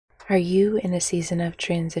Are you in a season of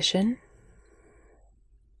transition?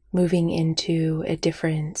 Moving into a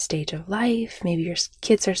different stage of life? Maybe your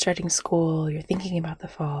kids are starting school, you're thinking about the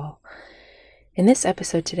fall. In this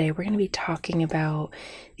episode today, we're going to be talking about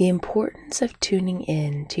the importance of tuning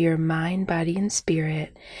in to your mind, body, and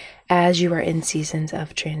spirit as you are in seasons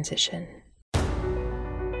of transition.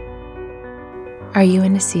 Are you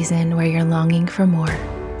in a season where you're longing for more,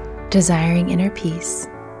 desiring inner peace,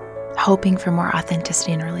 hoping for more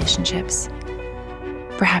authenticity in relationships?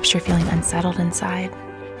 Perhaps you're feeling unsettled inside,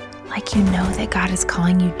 like you know that God is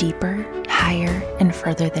calling you deeper, higher, and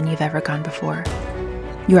further than you've ever gone before.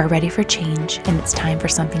 You are ready for change, and it's time for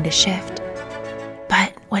something to shift.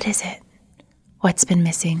 But what is it? What's been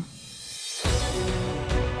missing?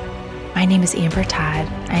 My name is Amber Todd.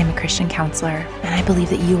 I am a Christian counselor, and I believe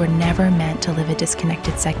that you were never meant to live a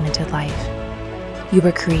disconnected, segmented life. You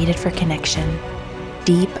were created for connection,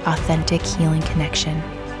 deep, authentic, healing connection.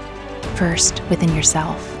 First, within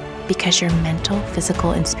yourself, because your mental,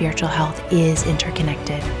 physical, and spiritual health is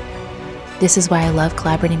interconnected. This is why I love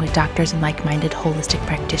collaborating with doctors and like-minded holistic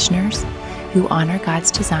practitioners who honor God's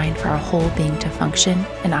design for our whole being to function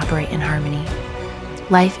and operate in harmony.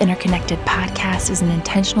 Life Interconnected Podcast is an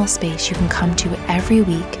intentional space you can come to every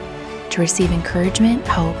week to receive encouragement,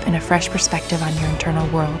 hope, and a fresh perspective on your internal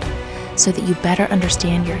world so that you better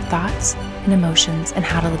understand your thoughts and emotions and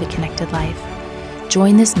how to live a connected life.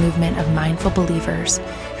 Join this movement of mindful believers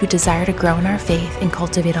who desire to grow in our faith and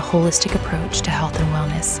cultivate a holistic approach to health and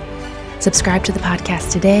wellness. Subscribe to the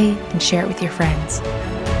podcast today and share it with your friends.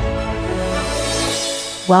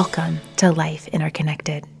 Welcome to Life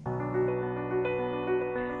Interconnected.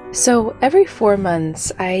 So every 4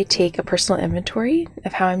 months, I take a personal inventory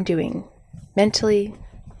of how I'm doing, mentally,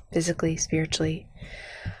 physically, spiritually.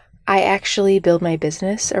 I actually build my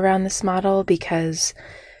business around this model because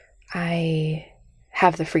I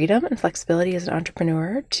have the freedom and flexibility as an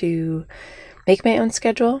entrepreneur to make my own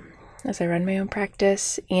schedule as I run my own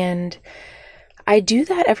practice. And I do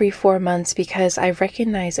that every 4 months because I've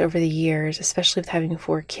recognized over the years, especially with having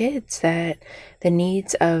 4 kids, that the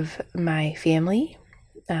needs of my family,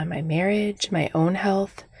 my marriage, my own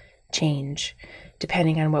health change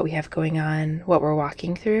depending on what we have going on, what we're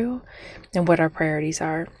walking through, and what our priorities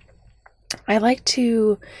are. I like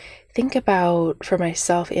to think about, for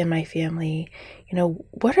myself and my family,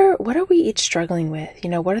 what are we each struggling with?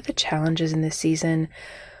 What are the challenges in this season?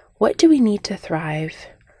 What do we need to thrive?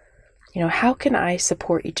 How can I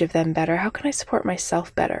support each of them better? How can I support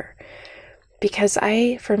myself better? Because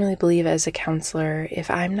I firmly believe as a counselor, if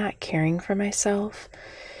I'm not caring for myself,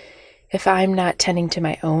 if I'm not tending to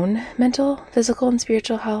my own mental, physical, and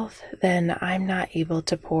spiritual health, then I'm not able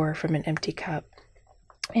to pour from an empty cup.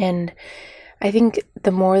 And I think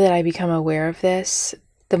the more that I become aware of this,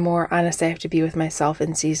 the more honest I have to be with myself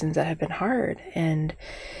in seasons that have been hard. And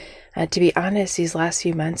to be honest, these last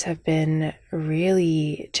few months have been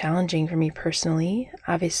really challenging for me personally.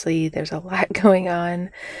 Obviously, there's a lot going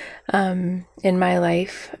on in my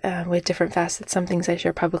life with different facets. Some things I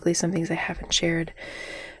share publicly, some things I haven't shared.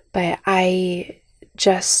 But I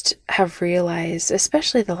just have realized,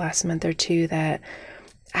 especially the last month or two, that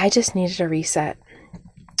I just needed a reset.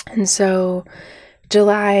 And so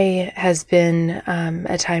July has been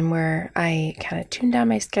a time where I kind of tuned down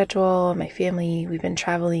my schedule, my family, we've been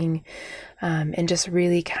traveling, and just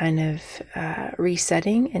really kind of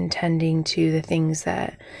resetting and tending to the things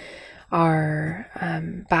that our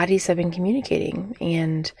bodies have been communicating.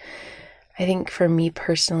 And I think for me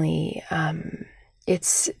personally,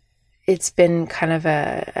 it's been kind of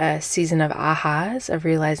a season of ahas, of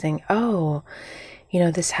realizing,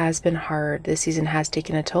 this has been hard. This season has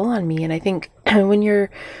taken a toll on me. And I think when you're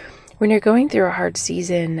going through a hard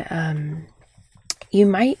season, you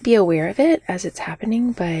might be aware of it as it's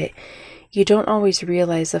happening, but you don't always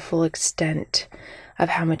realize the full extent of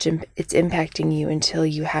how much it's impacting you until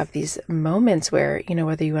you have these moments where,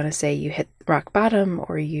 whether you want to say you hit rock bottom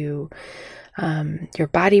or your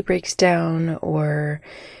body breaks down, or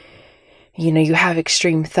you have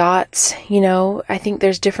extreme thoughts. I think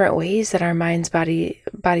there's different ways that our minds,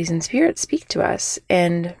 bodies, and spirits speak to us.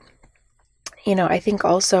 And, I think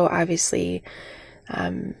also, obviously,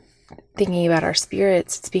 thinking about our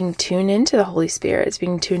spirits, it's being tuned into the Holy Spirit. It's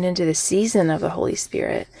being tuned into the season of the Holy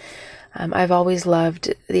Spirit. I've always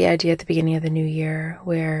loved the idea at the beginning of the new year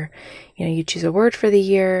where, you choose a word for the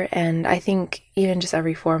year. And I think even just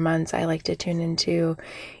every 4 months, I like to tune into,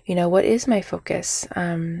 what is my focus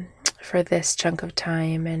for this chunk of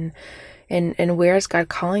time, and where is God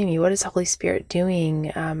calling me? What is the Holy Spirit doing?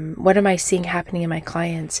 What am I seeing happening in my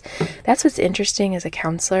clients? That's what's interesting as a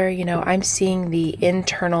counselor. I'm seeing the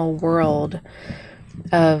internal world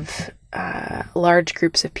of large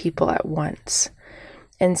groups of people at once.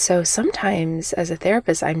 And so sometimes as a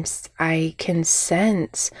therapist, I can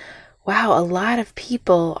sense, wow, a lot of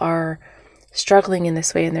people are struggling in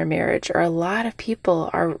this way in their marriage, or a lot of people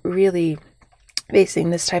are really facing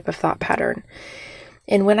this type of thought pattern.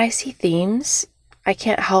 And when I see themes, I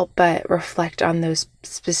can't help but reflect on those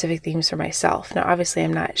specific themes for myself. Now, obviously,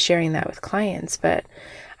 I'm not sharing that with clients, but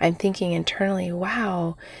I'm thinking internally,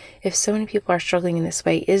 wow, if so many people are struggling in this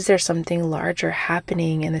way, is there something larger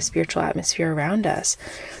happening in the spiritual atmosphere around us?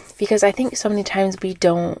 Because I think so many times we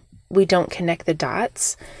don't connect the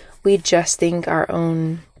dots. We just think our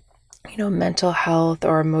own, mental health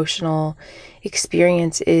or emotional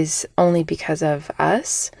experience is only because of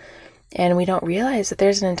us. And we don't realize that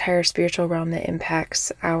there's an entire spiritual realm that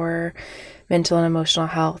impacts our mental and emotional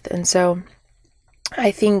health. And so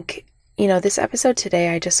I think, this episode today,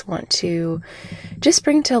 I just want to just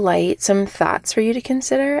bring to light some thoughts for you to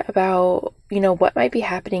consider about, what might be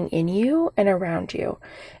happening in you and around you,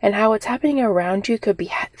 and how what's happening around you could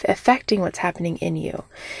be affecting what's happening in you.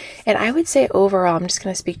 And I would say overall, I'm just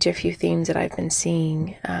going to speak to a few themes that I've been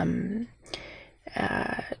seeing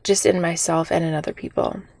just in myself and in other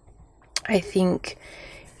people. I think,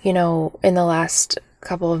 in the last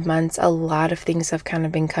couple of months, a lot of things have kind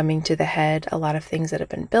of been coming to the head, a lot of things that have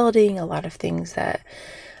been building, a lot of things that,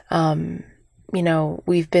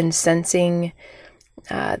 we've been sensing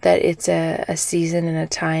that it's a season and a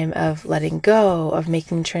time of letting go, of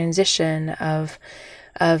making transition, of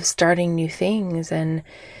starting new things. And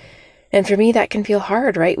for me, that can feel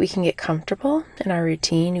hard, right? We can get comfortable in our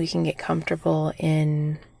routine. We can get comfortable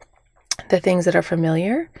in the things that are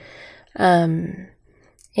familiar.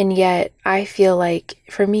 And yet I feel like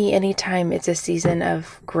for me, anytime it's a season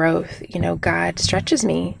of growth, God stretches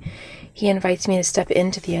me. He invites me to step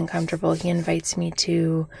into the uncomfortable. He invites me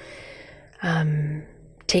to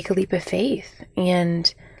take a leap of faith.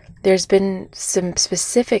 And there's been some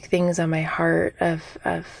specific things on my heart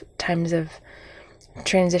of times of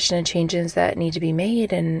transition and changes that need to be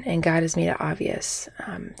made. And God has made it obvious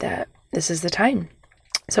that this is the time.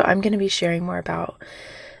 So I'm going to be sharing more about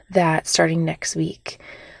that starting next week.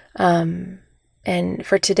 And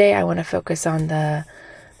for today, I want to focus on the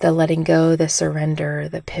letting go, the surrender,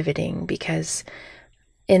 the pivoting, because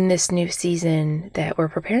in this new season that we're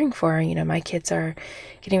preparing for, my kids are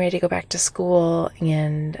getting ready to go back to school,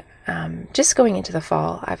 and just going into the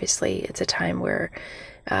fall. Obviously, it's a time where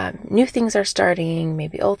new things are starting,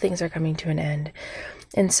 maybe old things are coming to an end.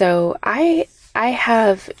 And so I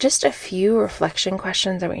have just a few reflection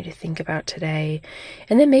questions I want you to think about today,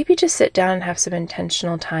 and then maybe just sit down and have some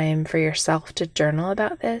intentional time for yourself to journal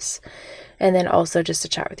about this, and then also just to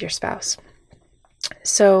chat with your spouse.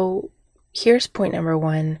 So here's point number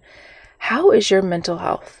one. How is your mental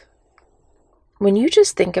health? When you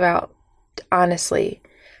just think about, honestly,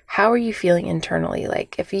 how are you feeling internally?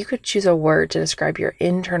 Like, if you could choose a word to describe your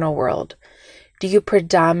internal world, do you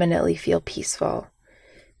predominantly feel peaceful?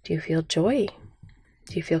 Do you feel joy?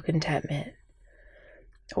 Do you feel contentment?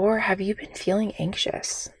 Or have you been feeling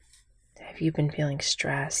anxious? Have you been feeling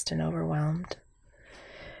stressed and overwhelmed?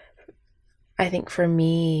 I think for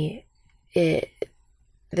me,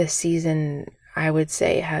 this season, I would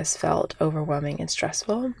say, has felt overwhelming and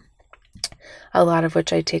stressful. A lot of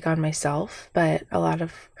which I take on myself, but a lot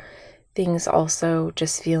of things also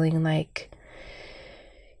just feeling like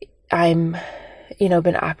I'm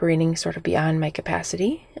been operating sort of beyond my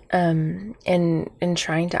capacity, and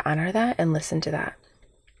trying to honor that and listen to that.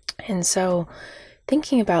 And so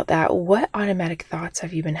thinking about that, what automatic thoughts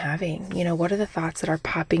have you been having? What are the thoughts that are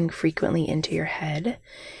popping frequently into your head?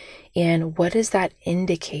 And what does that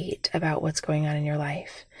indicate about what's going on in your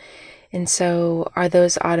life? And so are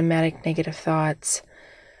those automatic negative thoughts,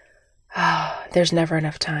 there's never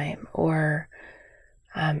enough time, or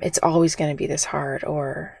it's always going to be this hard,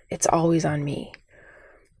 or it's always on me?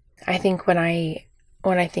 I think when I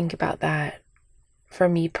think about that, for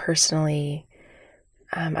me personally,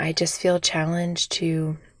 I just feel challenged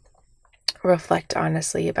to reflect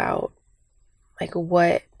honestly about like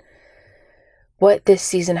what this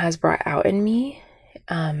season has brought out in me,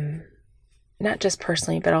 not just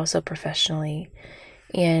personally, but also professionally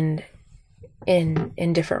and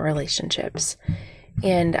in different relationships.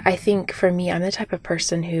 And I think for me, I'm the type of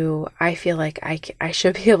person who I feel like I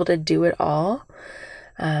should be able to do it all,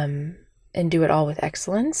 and do it all with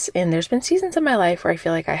excellence. And there's been seasons in my life where I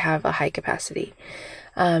feel like I have a high capacity.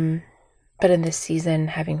 But in this season,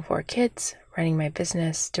 having 4 kids, running my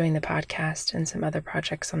business, doing the podcast, and some other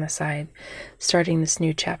projects on the side, starting this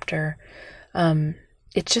new chapter,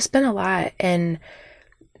 it's just been a lot. And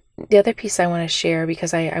the other piece I want to share,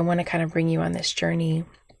 because I want to kind of bring you on this journey,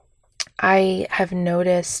 I have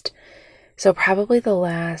noticed, so probably the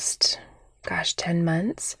last, 10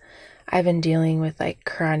 months, I've been dealing with like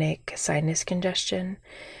chronic sinus congestion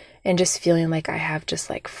and just feeling like I have just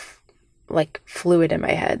like fluid in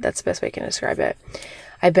my head. That's the best way I can describe it.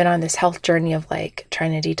 I've been on this health journey of like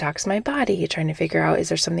trying to detox my body, trying to figure out, is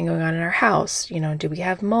there something going on in our house? Do we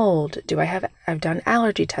have mold? I've done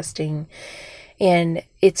allergy testing, and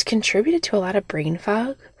it's contributed to a lot of brain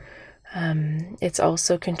fog. It's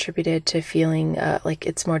also contributed to feeling like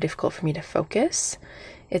it's more difficult for me to focus.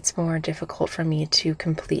 It's more difficult for me to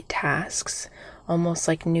complete tasks, almost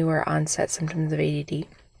like newer onset symptoms of ADD.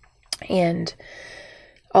 And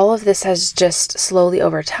all of this has just slowly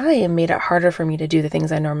over time made it harder for me to do the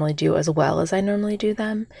things I normally do as well as I normally do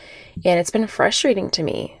them. And it's been frustrating to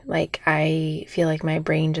me. Like, I feel like my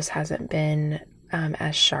brain just hasn't been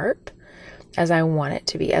as sharp as I want it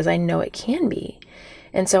to be, as I know it can be.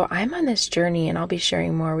 And so I'm on this journey, and I'll be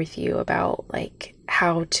sharing more with you about like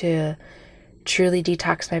how to truly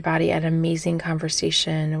detox my body. I had an amazing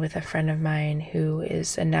conversation with a friend of mine who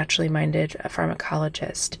is a naturally minded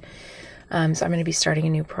pharmacologist. So I'm going to be starting a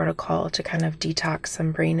new protocol to kind of detox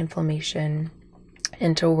some brain inflammation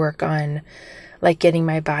and to work on like getting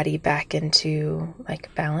my body back into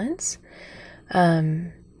like balance.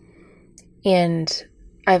 And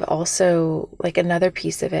I've also, like, another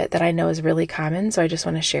piece of it that I know is really common, so I just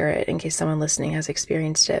want to share it in case someone listening has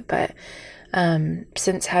experienced it. But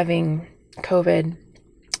since having COVID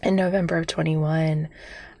in November of 21,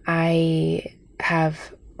 I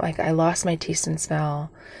lost my taste and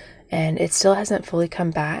smell, and it still hasn't fully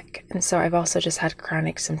come back. And so I've also just had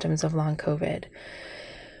chronic symptoms of long COVID,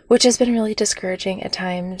 which has been really discouraging at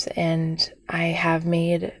times. And I have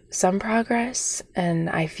made some progress, and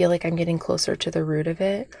I feel like I'm getting closer to the root of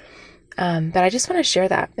it. But I just want to share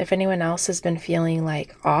that if anyone else has been feeling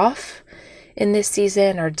like off in this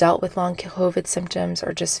season, or dealt with long COVID symptoms,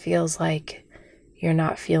 or just feels like you're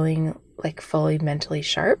not feeling like fully mentally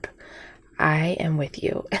sharp, I am with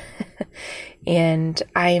you. And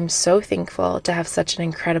I am so thankful to have such an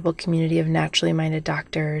incredible community of naturally minded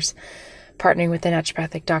doctors, partnering with a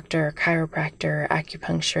naturopathic doctor, chiropractor,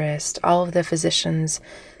 acupuncturist, all of the physicians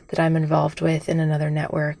that I'm involved with in another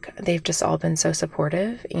network. They've just all been so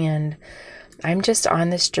supportive, and I'm just on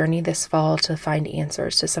this journey this fall to find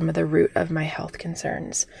answers to some of the root of my health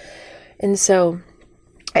concerns. And so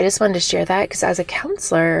I just wanted to share that because as a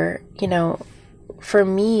counselor, for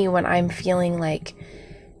me, when I'm feeling like,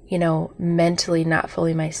 mentally not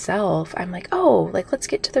fully myself, I'm like, let's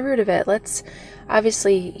get to the root of it. Let's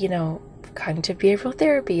obviously, cognitive behavioral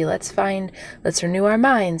therapy. Let's renew our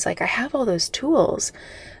minds. Like, I have all those tools,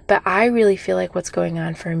 but I really feel like what's going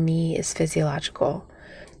on for me is physiological.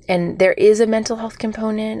 And there is a mental health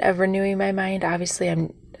component of renewing my mind. Obviously,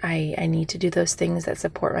 I need to do those things that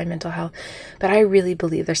support my mental health, but I really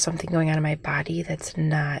believe there's something going on in my body that's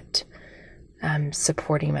not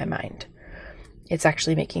supporting my mind. It's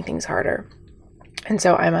actually making things harder. And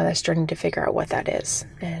so I'm on this journey to figure out what that is.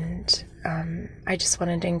 And I just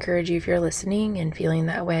wanted to encourage you, if you're listening and feeling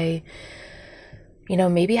that way,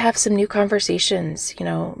 maybe have some new conversations,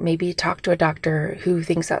 maybe talk to a doctor who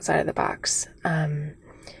thinks outside of the box.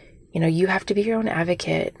 You have to be your own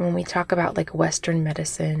advocate. When we talk about like Western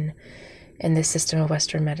medicine and the system of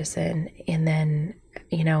Western medicine, and then,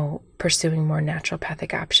 pursuing more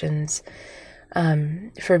naturopathic options,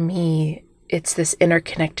 for me, it's this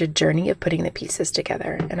interconnected journey of putting the pieces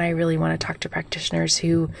together. And I really want to talk to practitioners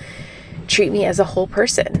who treat me as a whole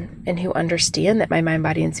person and who understand that my mind,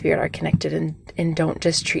 body, and spirit are connected, and don't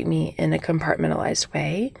just treat me in a compartmentalized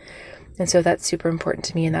way. And so that's super important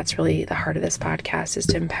to me. And that's really the heart of this podcast, is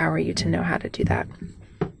to empower you to know how to do that.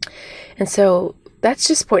 And so that's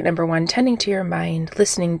just point number one, tending to your mind,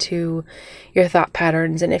 listening to your thought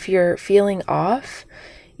patterns. And if you're feeling off,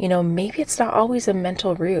 maybe it's not always a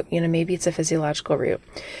mental root, maybe it's a physiological root,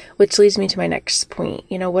 which leads me to my next point.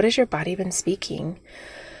 What has your body been speaking?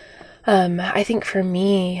 I think for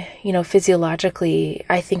me, physiologically,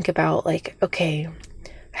 I think about like, okay,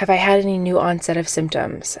 have I had any new onset of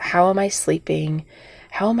symptoms? How am I sleeping?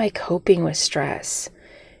 How am I coping with stress?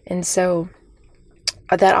 And so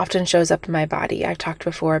that often shows up in my body. I've talked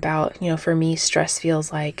before about, for me, stress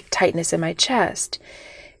feels like tightness in my chest.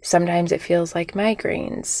 Sometimes it feels like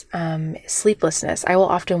migraines, sleeplessness. I will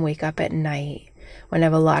often wake up at night when I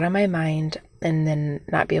have a lot on my mind and then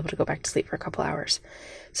not be able to go back to sleep for a couple hours.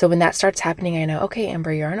 So when that starts happening, I know, okay,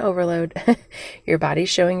 Amber, you're on overload. Your body's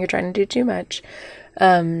showing you're trying to do too much.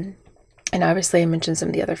 And obviously I mentioned some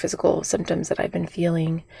of the other physical symptoms that I've been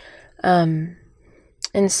feeling. And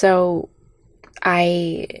so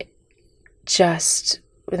I just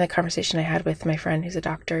in the conversation I had with my friend who's a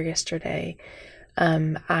doctor yesterday,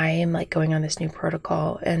 I am like going on this new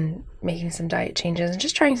protocol and making some diet changes and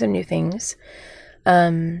just trying some new things.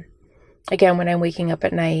 Again, when I'm waking up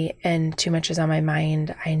at night and too much is on my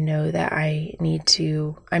mind, I know that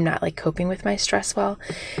I'm not like coping with my stress well.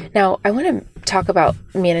 Now, I want to talk about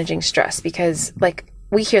managing stress because like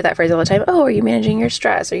we hear that phrase all the time. Oh, are you managing your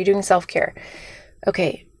stress? Are you doing self-care?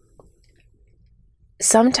 Okay.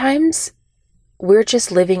 Sometimes we're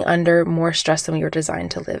just living under more stress than we were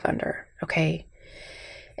designed to live under. Okay.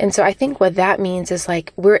 And so I think what that means is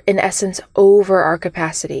like we're in essence over our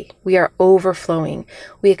capacity. We are overflowing.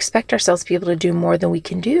 We expect ourselves to be able to do more than we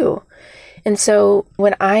can do. And so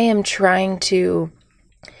when I am trying to,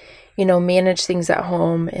 manage things at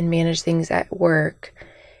home and manage things at work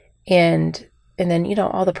and then,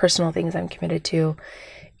 all the personal things I'm committed to,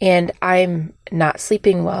 and I'm not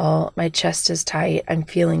sleeping well, my chest is tight, I'm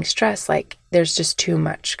feeling stressed, like there's just too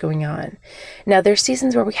much going on. Now, there's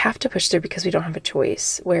seasons where we have to push through because we don't have a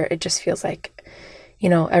choice, where it just feels like,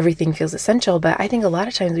 everything feels essential. But I think a lot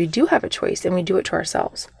of times we do have a choice and we do it to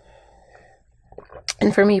ourselves.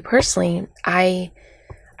 And for me personally, I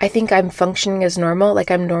think I'm functioning as normal. Like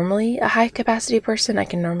I'm normally a high capacity person. I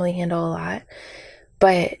can normally handle a lot.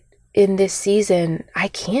 But in this season, I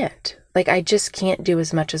can't. Like I just can't do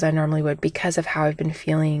as much as I normally would because of how I've been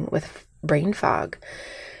feeling with brain fog.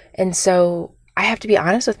 And so I have to be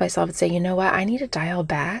honest with myself and say, you know what? I need to dial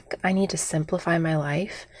back. I need to simplify my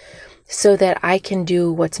life so that I can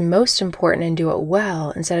do what's most important and do it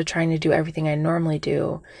well instead of trying to do everything I normally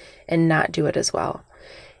do and not do it as well.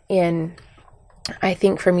 And I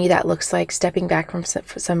think for me, that looks like stepping back from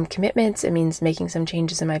some commitments. It means making some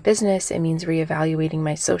changes in my business. It means reevaluating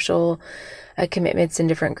my social commitments in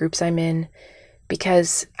different groups I'm in,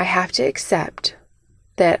 because I have to accept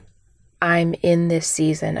that I'm in this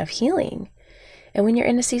season of healing. And when you're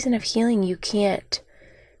in a season of healing, you can't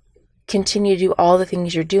continue to do all the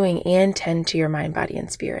things you're doing and tend to your mind, body,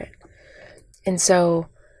 and spirit. And so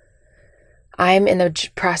I'm in the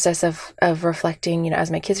process of reflecting,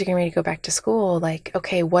 as my kids are getting ready to go back to school, like,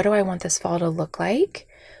 okay, what do I want this fall to look like?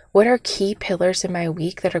 What are key pillars in my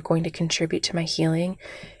week that are going to contribute to my healing?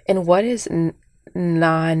 And what is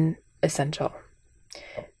non-essential?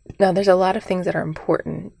 Now, there's a lot of things that are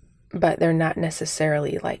important, but they're not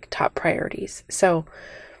necessarily like top priorities. So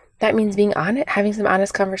that means being honest, having some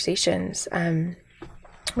honest conversations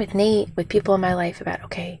with Nate, with people in my life about,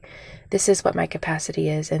 okay, this is what my capacity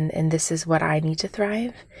is, and this is what I need to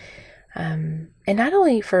thrive. And not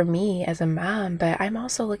only for me as a mom, but I'm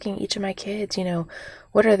also looking at each of my kids,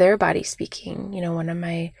 what are their bodies speaking? One of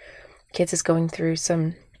my kids is going through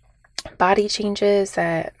some body changes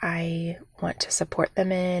that I want to support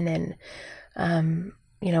them in. And,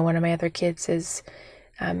 one of my other kids is,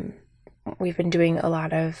 we've been doing a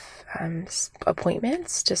lot of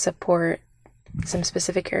appointments to support some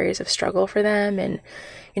specific areas of struggle for them. And,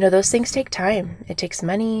 those things take time. It takes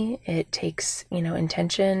money. It takes,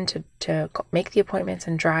 intention to make the appointments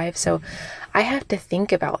and drive. So I have to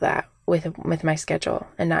think about that with my schedule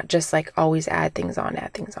and not just like always add things on.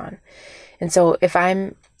 And so if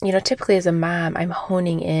I'm, typically as a mom, I'm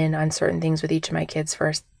honing in on certain things with each of my kids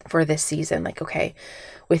for this season. Like, okay,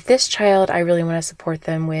 with this child, I really want to support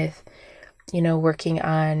them with, working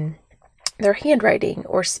on their handwriting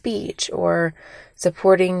or speech or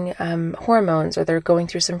supporting hormones, or they're going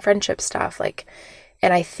through some friendship stuff.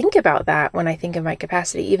 And I think about that when I think of my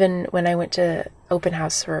capacity. Even when I went to open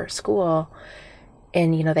house for school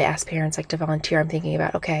and, they asked parents to volunteer, I'm thinking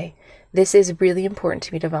about, okay, this is really important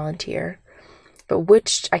to me to volunteer,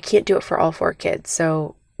 but I can't do it for all 4 kids.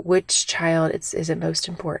 So which child is it most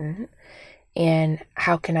important, and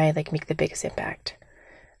how can I make the biggest impact?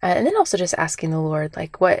 And then also just asking the Lord,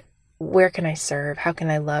 where can I serve? How can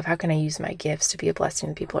I love? How can I use my gifts to be a blessing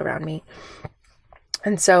to people around me?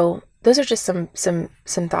 And so those are just some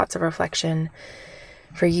thoughts of reflection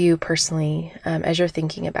for you personally, as you're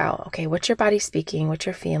thinking about, okay, what's your body speaking? What's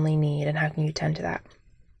your family need? And how can you tend to that?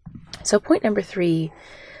 So point number 3,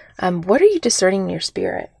 what are you discerning in your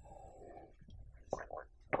spirit?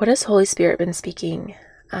 What has Holy Spirit been speaking?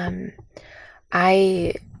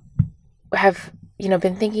 I have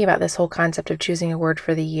been thinking about this whole concept of choosing a word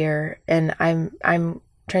for the year, and I'm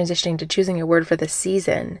transitioning to choosing a word for the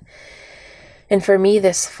season. And for me,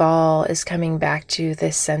 this fall is coming back to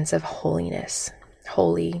this sense of holiness,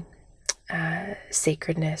 holy,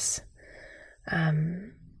 sacredness,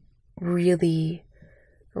 really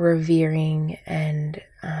revering and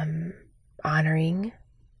honoring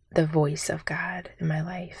the voice of God in my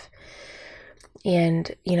life.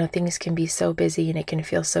 And, things can be so busy and it can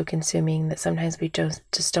feel so consuming that sometimes we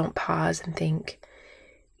just don't pause and think,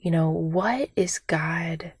 what is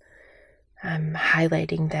God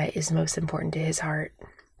highlighting that is most important to his heart?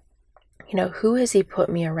 Who has he put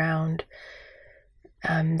me around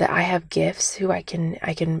that I have gifts who I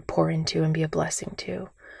can pour into and be a blessing to?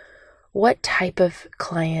 What type of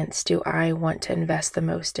clients do I want to invest the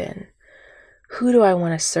most in? Who do I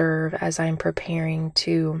want to serve as I'm preparing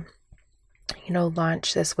to,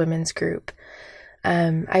 launch this women's group?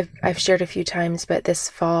 I've shared a few times, but this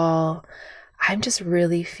fall, I'm just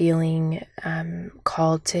really feeling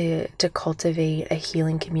called to cultivate a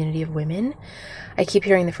healing community of women. I keep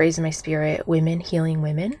hearing the phrase in my spirit, women healing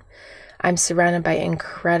women. I'm surrounded by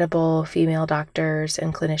incredible female doctors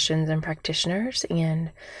and clinicians and practitioners,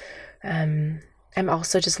 and I'm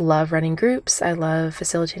also just love running groups. I love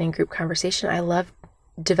facilitating group conversation. I love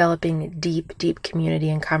developing deep community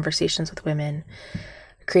and conversations with women,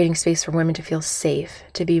 creating space for women to feel safe,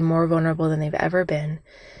 to be more vulnerable than they've ever been,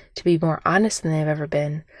 to be more honest than they've ever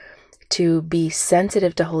been, to be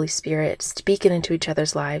sensitive to Holy Spirit, speak it into each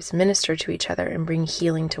other's lives, minister to each other, and bring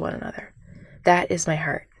healing to one another. That is my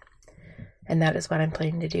heart, and that is what I'm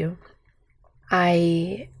planning to do.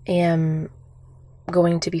 I am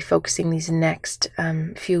going to be focusing these next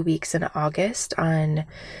few weeks in August on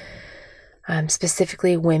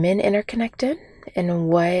specifically women interconnected and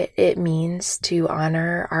what it means to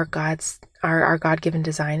honor our God-given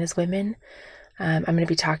design as women. I'm going to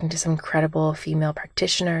be talking to some incredible female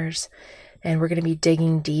practitioners, and we're going to be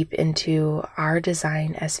digging deep into our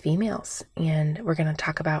design as females. And we're going to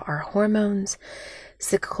talk about our hormones,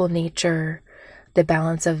 cyclical nature, the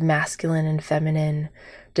balance of masculine and feminine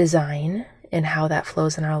design, and how that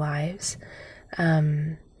flows in our lives.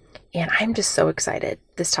 And I'm just so excited.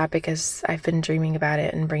 This topic I've been dreaming about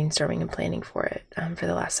it and brainstorming and planning for it for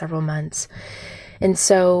the last several months. And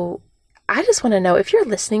so I just want to know if you're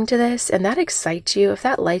listening to this and that excites you, if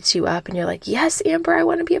that lights you up and you're like, yes, Amber, I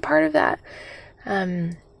want to be a part of that.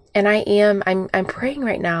 And I'm praying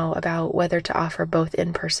right now about whether to offer both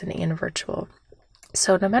in person and virtual.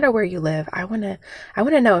 So no matter where you live, I want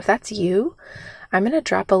to know if that's you. I'm going to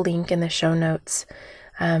drop a link in the show notes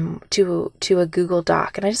to a Google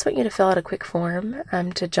Doc. And I just want you to fill out a quick form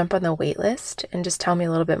to jump on the wait list and just tell me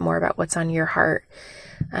a little bit more about what's on your heart.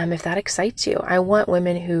 If that excites you, I want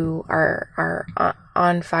women who are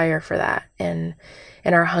on fire for that and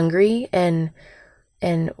are hungry and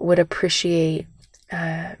would appreciate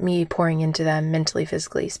me pouring into them mentally,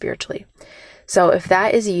 physically, spiritually. So if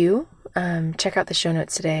that is you, check out the show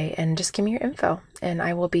notes today and just give me your info, and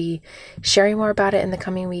I will be sharing more about it in the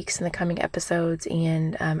coming weeks and the coming episodes.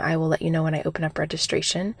 And I will let you know when I open up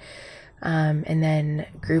registration. And then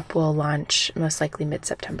group will launch most likely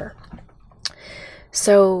mid-September.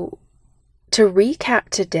 So to recap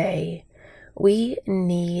today, we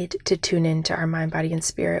need to tune into our mind, body, and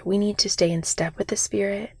spirit. We need to stay in step with the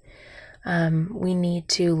spirit. We need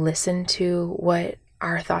to listen to what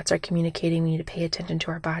our thoughts are communicating. We need to pay attention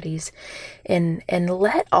to our bodies and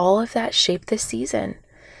let all of that shape this season.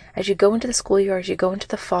 As you go into the school year, as you go into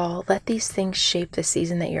the fall, let these things shape the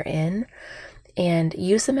season that you're in and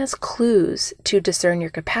use them as clues to discern your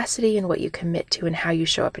capacity and what you commit to and how you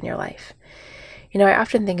show up in your life. I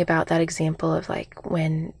often think about that example of like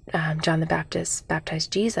when John the Baptist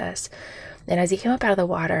baptized Jesus, and as he came up out of the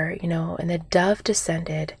water, and the dove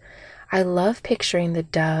descended, I love picturing the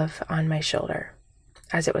dove on my shoulder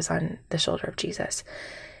as it was on the shoulder of Jesus.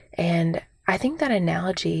 And I think that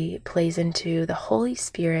analogy plays into the Holy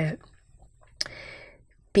Spirit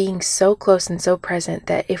being so close and so present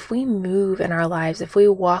that if we move in our lives, if we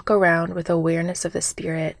walk around with awareness of the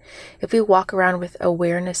Spirit, if we walk around with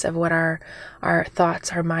awareness of what our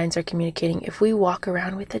thoughts, our minds are communicating, if we walk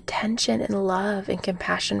around with attention and love and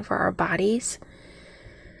compassion for our bodies,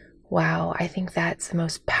 wow, I think that's the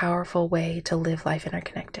most powerful way to live life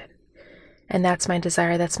interconnected. And that's my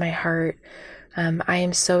desire. That's my heart. I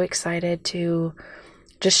am so excited to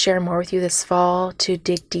just share more with you this fall, to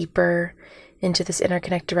dig deeper into this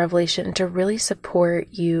interconnected revelation, and to really support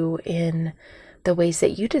you in the ways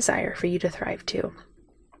that you desire for you to thrive too.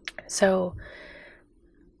 So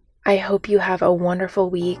I hope you have a wonderful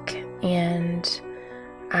week, and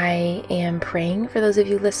I am praying for those of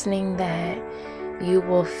you listening that you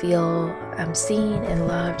will feel seen and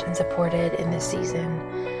loved and supported in this season.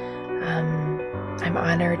 I'm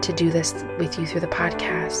honored to do this with you through the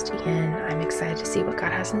podcast, and I'm excited to see what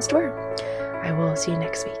God has in store. I will see you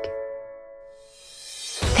next week.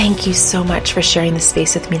 Thank you so much for sharing this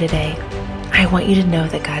space with me today. I want you to know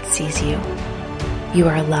that God sees you. You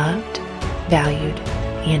are loved, valued,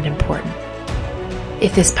 and important.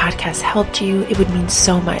 If this podcast helped you, it would mean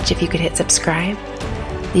so much if you could hit subscribe,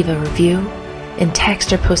 leave a review, and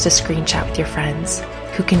text or post a screenshot with your friends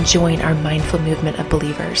who can join our mindful movement of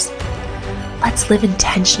believers. Let's live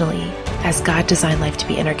intentionally as God designed life to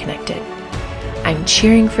be interconnected. I'm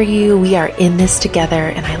cheering for you. We are in this together,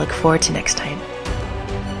 and I look forward to next time.